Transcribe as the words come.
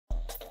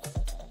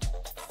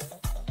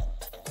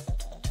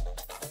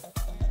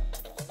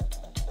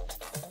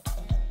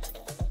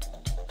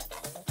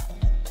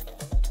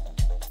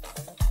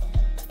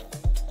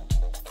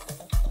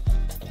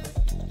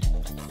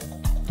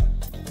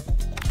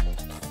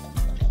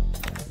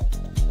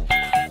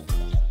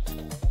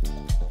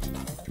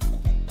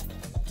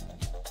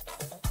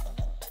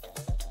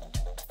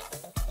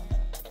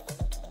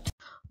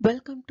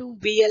Welcome to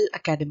VL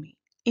Academy.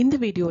 In the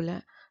video,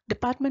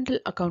 Departmental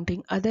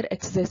Accounting Other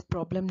Exercise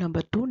Problem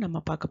number 2 நம்ம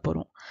பார்க்க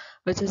போறோம்,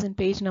 which is in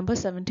page number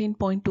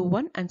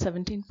 17.21 and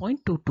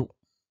 17.22.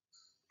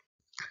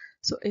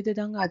 So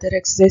இதுதாங்க other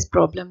exercise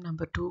problem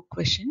number 2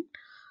 question.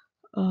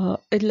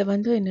 இதில்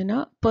வந்து என்னன்னா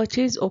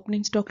purchase,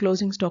 opening stock,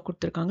 closing stock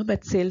கொடுத்துருக்காங்க,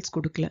 but sales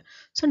கொடுக்கல.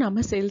 So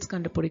நம்ம sales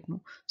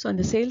கண்டுபிடிக்கணும். ஸோ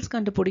அந்த sales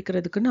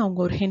கண்டுபிடிக்கிறதுக்குன்னு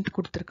அவங்க ஒரு hint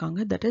கொடுத்துருக்காங்க,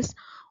 that is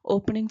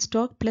opening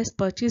stock plus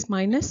purchase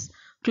minus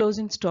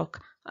closing stock.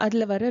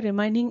 அதில் வர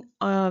ரிமைனிங்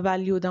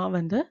வேல்யூ தான்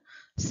வந்து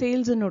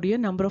சேல்ஸினுடைய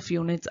நம்பர் ஆஃப்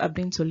யூனிட்ஸ்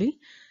அப்படின்னு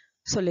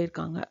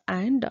சொல்லியிருக்காங்க.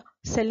 அண்ட்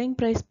செல்லிங்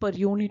ப்ரைஸ் பர்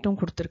யூனிட்டும்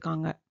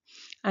கொடுத்துருக்காங்க.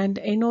 அண்ட்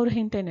இன்னொரு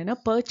ஹிண்ட் என்னென்னா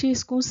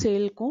பர்ச்சேஸ்க்கும்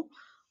சேல்க்கும்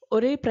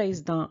ஒரே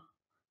ப்ரைஸ் தான்.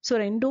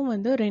 ஸோ ரெண்டும்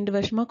வந்து 2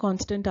 வருஷமாக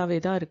கான்ஸ்டண்ட்டாகவே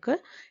தான்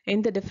இருக்குது,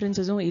 எந்த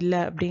டிஃப்ரென்சஸும்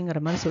இல்லை அப்படிங்கிற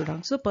மாதிரி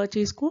சொல்கிறாங்க. ஸோ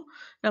பர்ச்சேஸ்க்கும்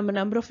நம்ம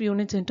number of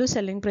units into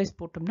selling price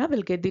போட்டோம்னா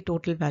will get the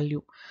total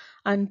value.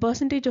 And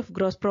percentage of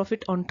gross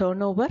profit on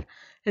turnover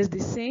is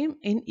the same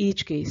in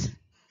each case.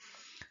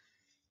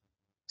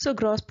 So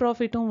gross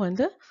ப்ராஃபிட்டும்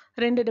வந்து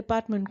 2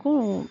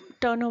 டிபார்ட்மெண்ட்க்கும்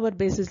டர்ன் ஓவர்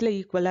பேசிஸில்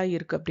ஈக்குவலாக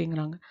இருக்குது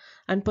அப்படிங்கிறாங்க.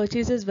 And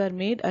purchases where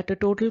mat at a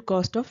total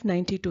cost of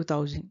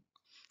 92,000.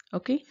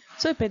 Okay,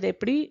 so இப்போ இதை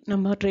எப்படி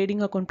நம்ம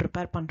trading account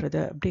prepare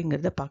பண்ணுறது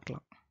அப்படிங்கிறத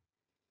பார்க்கலாம்.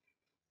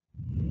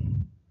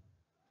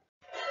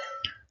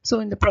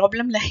 ஸோ இந்த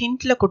ப்ராப்ளமில்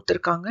ஹிண்டில்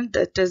கொடுத்துருக்காங்க,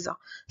 தட் இஸ்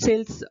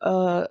சேல்ஸ்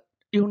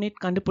யூனிட்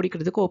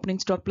கண்டுபிடிக்கிறதுக்கு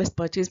opening stock plus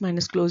purchase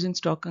minus closing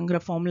ஸ்டாக்குங்கிற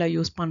formula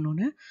use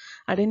பண்ணணுன்னு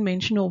I didn't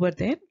mention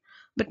over there,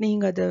 but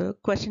நீங்கள் அது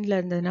கொஷனில்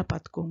இருந்ததுன்னா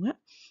பார்த்துக்கோங்க.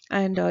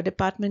 And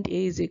department A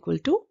is equal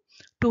to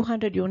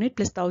 200 unit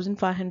plus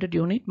 1500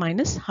 unit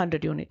minus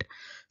 100 unit.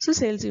 So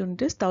sales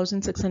unit is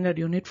 1600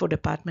 unit for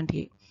department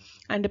A.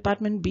 And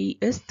department B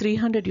is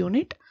 300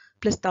 unit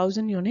plus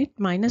 1000 unit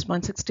minus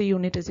 160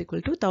 unit is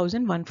equal to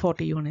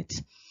 1140 units.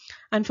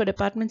 And for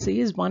department C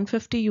is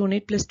 150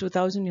 unit plus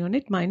 2000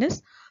 unit minus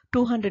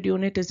 200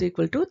 unit is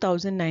equal to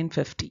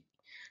 1950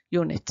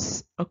 units.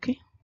 Okay.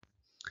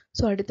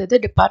 So அடுத்தது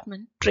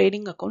department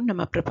trading account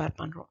நம்ம prepare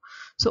பண்ணுறோம்.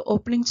 So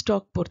opening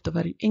stock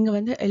பொறுத்தவரை இங்கே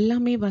வந்து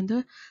எல்லாமே வந்து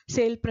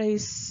sale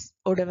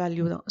ப்ரைஸோட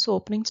value தான். So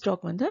opening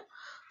stock வந்து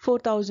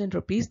 4,000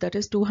 rupees, that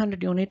is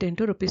 200 unit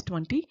into rupees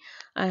 20,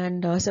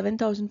 and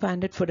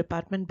 7,500 for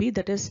department B,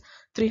 that is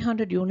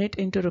 300 unit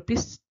into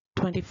rupees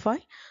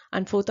 25,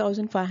 and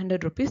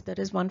 4,500 rupees, that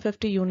is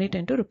 150 unit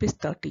into rupees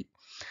 30.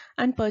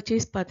 And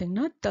purchase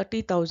பார்த்தீங்கன்னா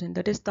 30,000,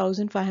 that is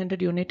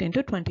 1,500 unit into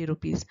 20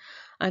 rupees,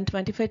 and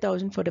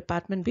 25,000 for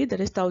department B,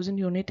 that is 1,000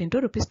 unit into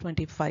rupees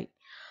 25.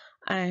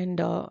 And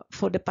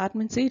for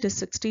department C it is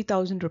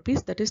 60,000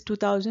 rupees, that is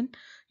 2,000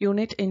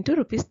 unit into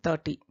rupees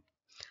 30.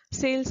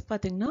 Sales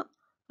பார்த்தீங்கன்னா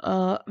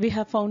we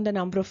have found the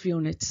number of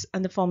units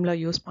and the formula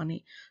use பண்ணி,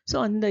 so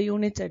அந்த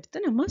units எடுத்து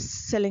நம்ம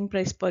selling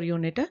price per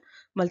unit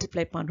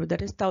multiply பண்ணுறோம்,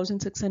 that is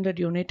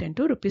 1,600 unit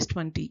into rupees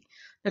 20,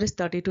 that is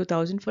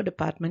 32,000 for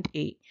department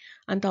A,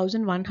 and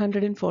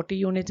 1,140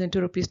 units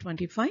into rupees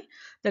 25,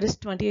 that is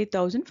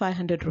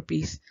 28,500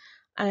 rupees,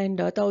 and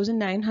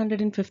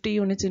 1,950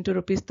 units into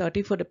rupees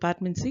 30 for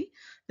department C,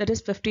 that is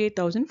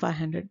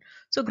 58,500.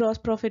 So gross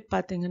profit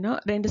பார்த்தீங்கன்னா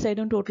ரெண்டு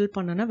சைடும் total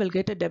பண்ணனா will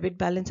get a debit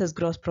balance as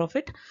gross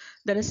profit,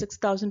 that is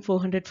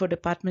 6,400 for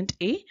department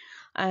A,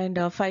 and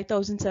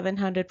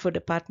 5,700 for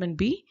department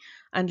B,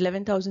 and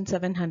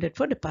 11,700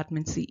 for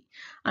department C.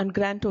 And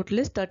grand total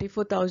is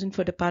 34,000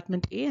 for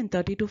department A, and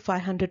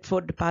 32,500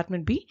 for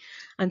department B,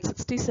 and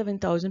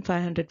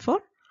 67,500 for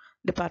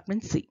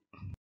department C.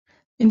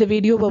 இந்த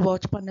வீடியோவை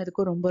watch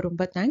பண்ணதுக்கு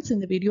ரொம்ப thanks.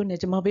 இந்த video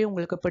நிஜமாவே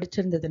உங்களுக்கு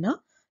பிடிச்சிருந்ததுன்னா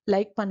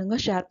like பண்ணுங்க,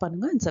 share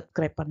பண்ணுங்க, அண்ட்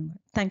சப்ஸ்கிரைப் பண்ணுங்க.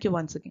 Thank you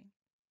once again.